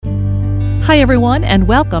Hi, everyone, and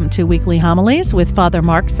welcome to Weekly Homilies with Father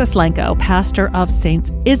Mark Sislenko, pastor of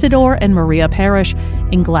Saints Isidore and Maria Parish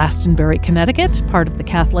in Glastonbury, Connecticut, part of the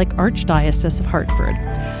Catholic Archdiocese of Hartford.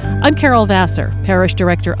 I'm Carol Vassar, Parish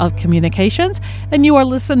Director of Communications, and you are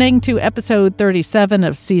listening to episode 37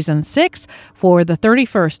 of Season 6 for the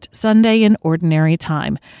 31st Sunday in Ordinary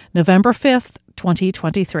Time, November 5th,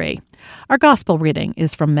 2023. Our Gospel reading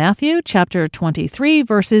is from Matthew chapter 23,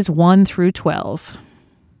 verses 1 through 12.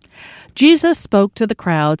 Jesus spoke to the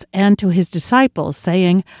crowds and to his disciples,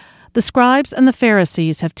 saying, "The scribes and the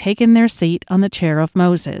Pharisees have taken their seat on the chair of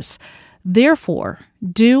Moses. Therefore,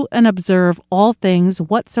 do and observe all things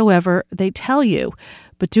whatsoever they tell you,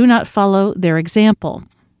 but do not follow their example.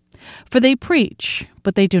 For they preach,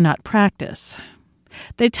 but they do not practice.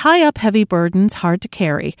 They tie up heavy burdens hard to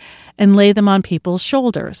carry and lay them on people's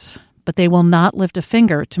shoulders, but they will not lift a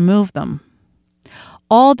finger to move them.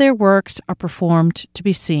 All their works are performed to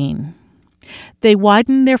be seen. They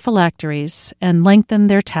widen their phylacteries and lengthen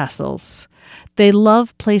their tassels. They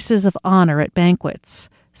love places of honor at banquets,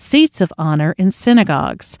 seats of honor in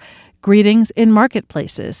synagogues, greetings in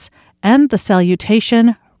marketplaces, and the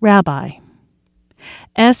salutation, Rabbi.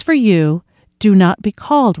 As for you, do not be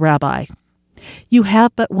called Rabbi. You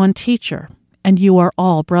have but one teacher, and you are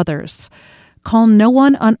all brothers. Call no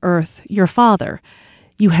one on earth your father.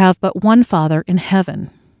 You have but one Father in heaven.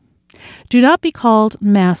 Do not be called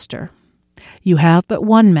Master. You have but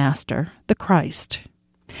one Master, the Christ.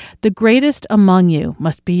 The greatest among you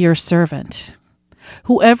must be your servant.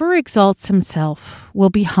 Whoever exalts himself will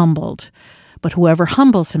be humbled, but whoever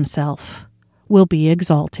humbles himself will be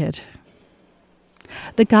exalted."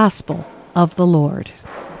 The Gospel of the Lord.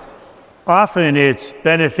 Often it's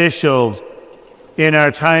beneficial in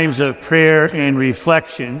our times of prayer and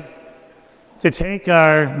reflection to take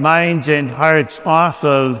our minds and hearts off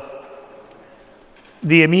of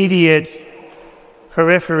the immediate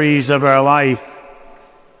peripheries of our life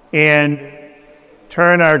and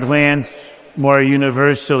turn our glance more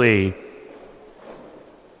universally.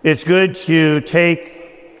 It's good to take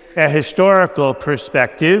a historical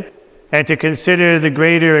perspective and to consider the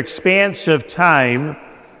greater expanse of time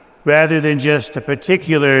rather than just the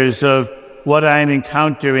particulars of what I'm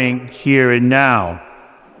encountering here and now.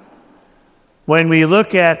 When we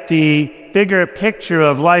look at the bigger picture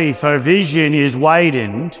of life, our vision is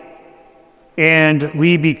widened and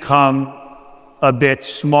we become a bit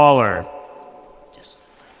smaller,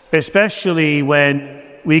 especially when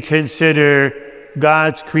we consider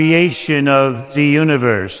God's creation of the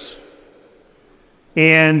universe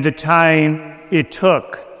and the time it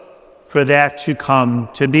took for that to come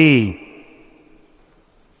to be.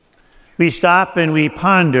 We stop and we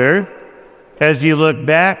ponder as you look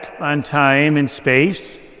back on time and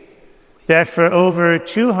space that for over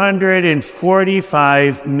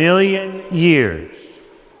 245 million years,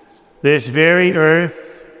 this very earth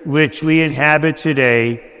which we inhabit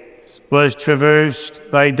today was traversed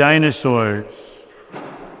by dinosaurs.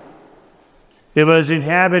 It was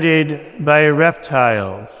inhabited by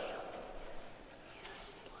reptiles,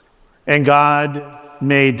 and God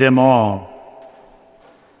made them all.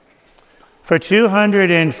 For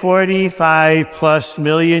 245 plus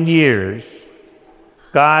million years,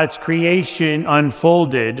 God's creation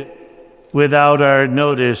unfolded without our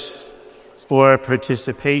notice or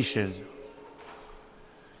participation.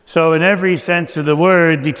 So in every sense of the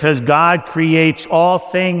word, because God creates all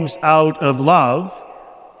things out of love,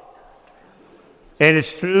 and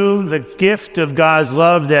it's through the gift of God's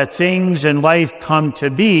love that things in life come to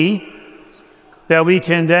be, that we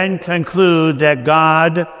can then conclude that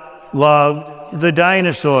God loved the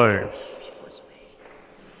dinosaurs,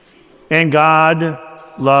 and God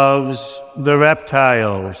loves the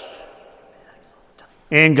reptiles,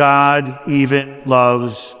 and God even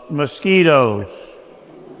loves mosquitoes.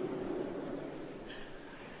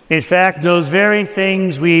 In fact, those very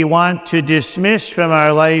things we want to dismiss from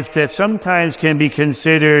our life that sometimes can be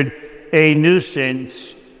considered a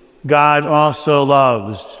nuisance, God also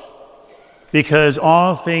loves, because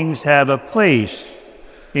all things have a place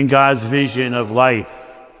in God's vision of life.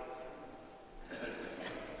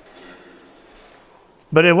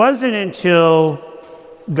 But it wasn't until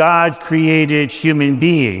God created human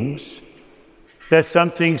beings that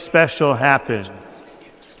something special happened.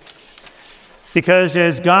 Because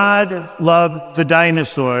as God loved the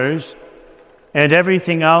dinosaurs and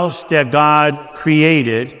everything else that God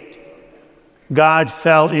created, God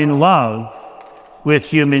fell in love with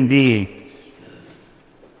human beings.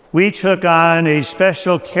 We took on a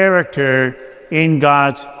special character in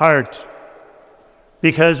God's heart,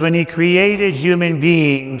 because when He created human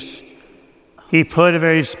beings, He put a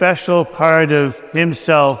very special part of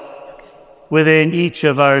Himself within each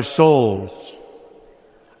of our souls.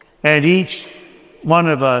 And each one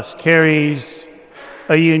of us carries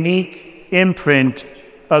a unique imprint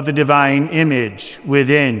of the divine image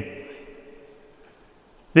within.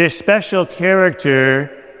 This special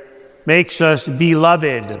character makes us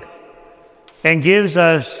beloved and gives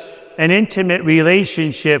us an intimate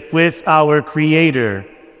relationship with our Creator,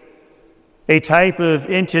 a type of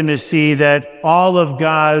intimacy that all of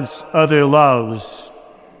God's other loves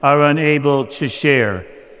are unable to share.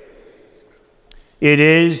 It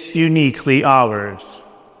is uniquely ours.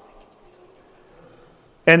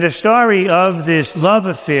 And the story of this love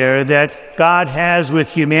affair that God has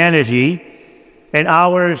with humanity and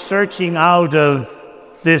our searching out of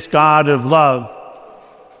this God of love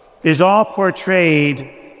is all portrayed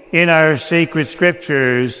in our sacred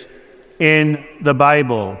scriptures in the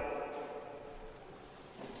Bible.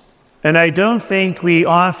 And I don't think we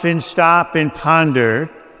often stop and ponder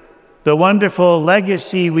the wonderful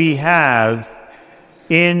legacy we have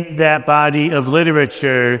in that body of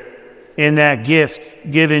literature, in that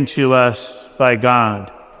gift given to us by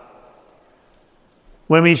God.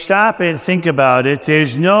 When we stop and think about it,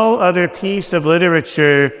 there's no other piece of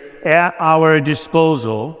literature at our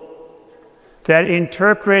disposal that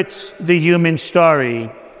interprets the human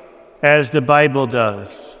story as the Bible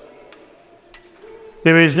does.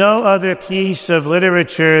 There is no other piece of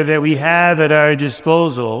literature that we have at our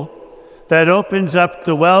disposal that opens up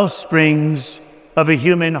the well springs of a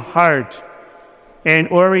human heart and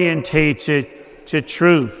orientates it to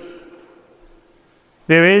truth.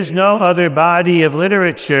 There is no other body of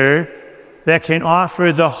literature that can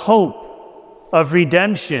offer the hope of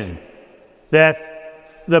redemption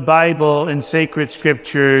that the Bible and sacred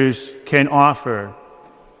scriptures can offer.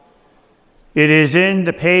 It is in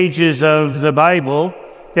the pages of the Bible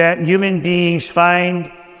that human beings find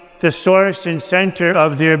the source and center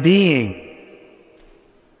of their being,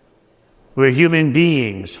 where human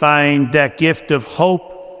beings find that gift of hope,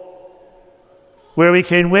 where we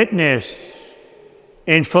can witness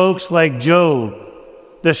in folks like Job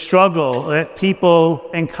the struggle that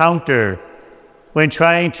people encounter when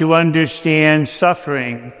trying to understand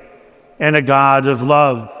suffering and a God of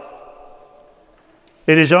love.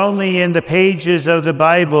 It is only in the pages of the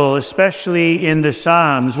Bible, especially in the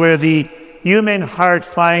Psalms, where the human heart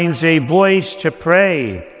finds a voice to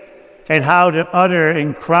pray and how to utter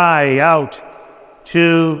and cry out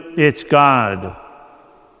to its God.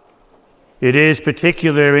 It is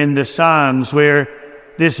particular in the Psalms where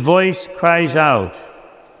this voice cries out,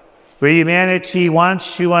 where humanity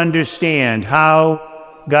wants to understand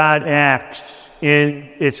how God acts in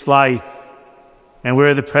its life and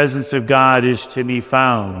where the presence of God is to be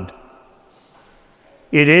found.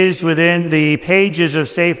 It is within the pages of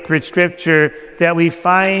sacred scripture that we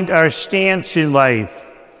find our stance in life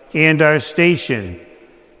and our station,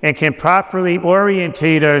 and can properly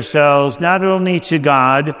orientate ourselves not only to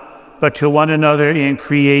God, but to one another in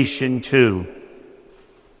creation too.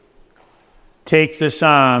 Take the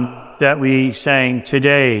psalm that we sang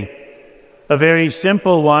today, a very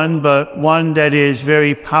simple one, but one that is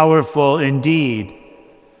very powerful indeed.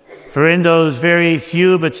 For in those very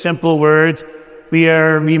few but simple words, we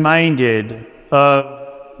are reminded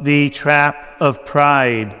of the trap of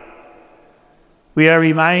pride. We are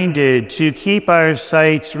reminded to keep our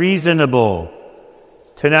sights reasonable,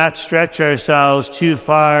 to not stretch ourselves too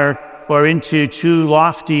far or into too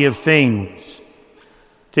lofty of things,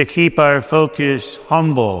 to keep our focus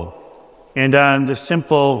humble and on the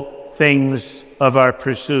simple things of our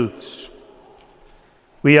pursuits.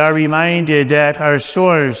 We are reminded that our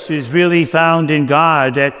source is really found in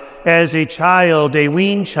God, that as a child, a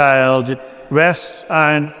weaned child, rests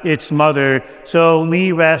on its mother, so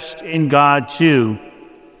we rest in God too,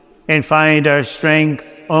 and find our strength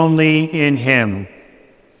only in Him,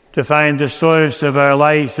 to find the source of our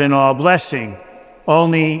life and all blessing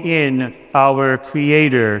only in our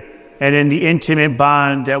Creator and in the intimate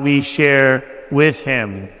bond that we share with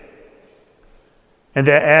Him. And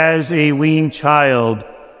that as a weaned child,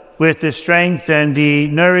 with the strength and the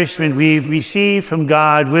nourishment we've received from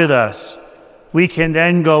God with us, we can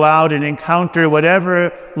then go out and encounter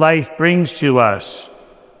whatever life brings to us,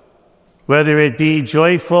 whether it be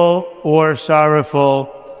joyful or sorrowful,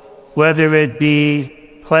 whether it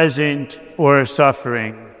be pleasant or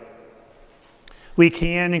suffering. We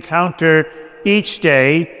can encounter each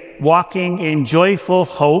day walking in joyful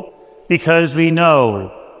hope because we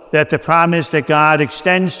know that the promise that God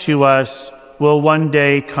extends to us will one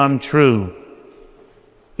day come true.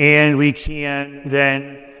 And we can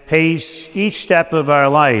then pace each step of our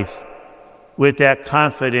life with that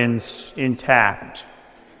confidence intact.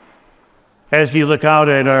 As we look out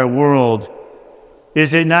at our world,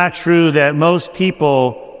 Is it not true that most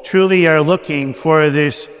people truly are looking for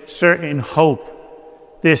this certain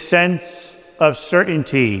hope, this sense of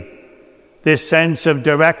certainty, this sense of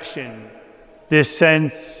direction, this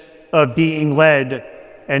sense of being led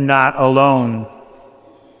and not alone?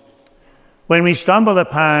 When we stumble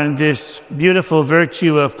upon this beautiful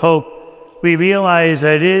virtue of hope, we realize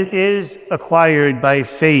that it is acquired by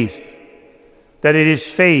faith, that it is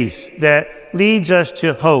faith that leads us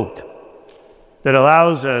to hope, that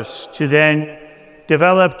allows us to then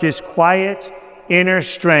develop this quiet inner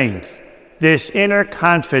strength, this inner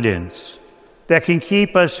confidence that can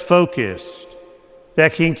keep us focused,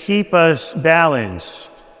 that can keep us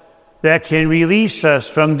balanced, that can release us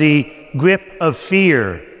from the grip of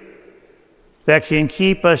fear, that can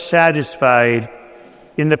keep us satisfied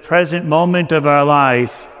in the present moment of our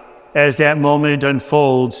life as that moment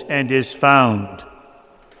unfolds and is found.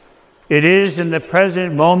 It is in the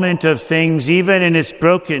present moment of things, even in its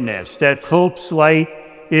brokenness, that hope's light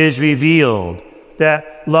is revealed,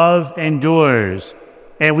 that love endures,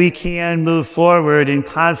 and we can move forward in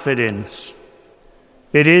confidence.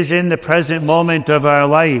 It is in the present moment of our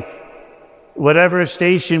life, whatever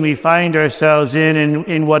station we find ourselves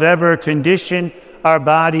in whatever condition our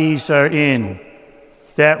bodies are in,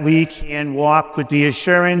 that we can walk with the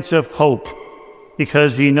assurance of hope,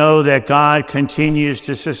 because we know that God continues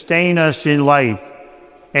to sustain us in life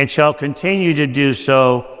and shall continue to do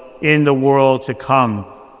so in the world to come.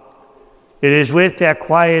 It is with that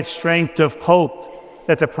quiet strength of hope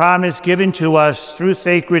that the promise given to us through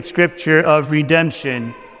sacred scripture of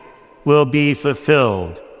redemption will be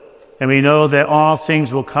fulfilled. And we know that all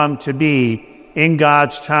things will come to be in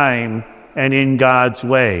God's time and in God's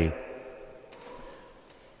way.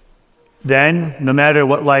 Then, no matter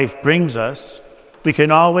what life brings us, we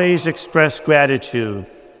can always express gratitude,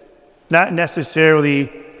 not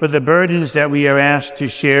necessarily for the burdens that we are asked to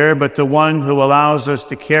share, but the one who allows us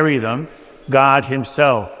to carry them, God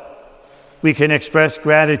Himself. We can express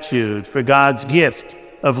gratitude for God's gift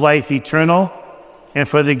of life eternal and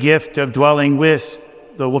for the gift of dwelling with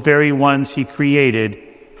the very ones He created,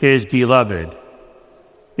 His beloved.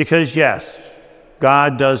 Because yes,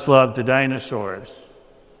 God does love the dinosaurs,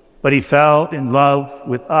 but He fell in love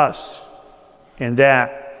with us, and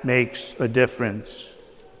that makes a difference.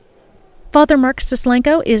 Father Mark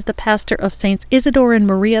Sislenko is the pastor of Saints Isidore and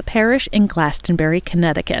Maria Parish in Glastonbury,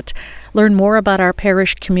 Connecticut. Learn more about our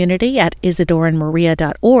parish community at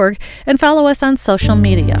isidoreandmaria.org and follow us on social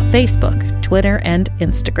media, Facebook, Twitter, and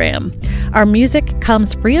Instagram. Our music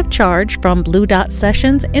comes free of charge from Blue Dot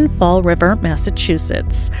Sessions in Fall River,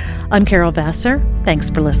 Massachusetts. I'm Carol Vassar. Thanks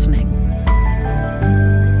for listening.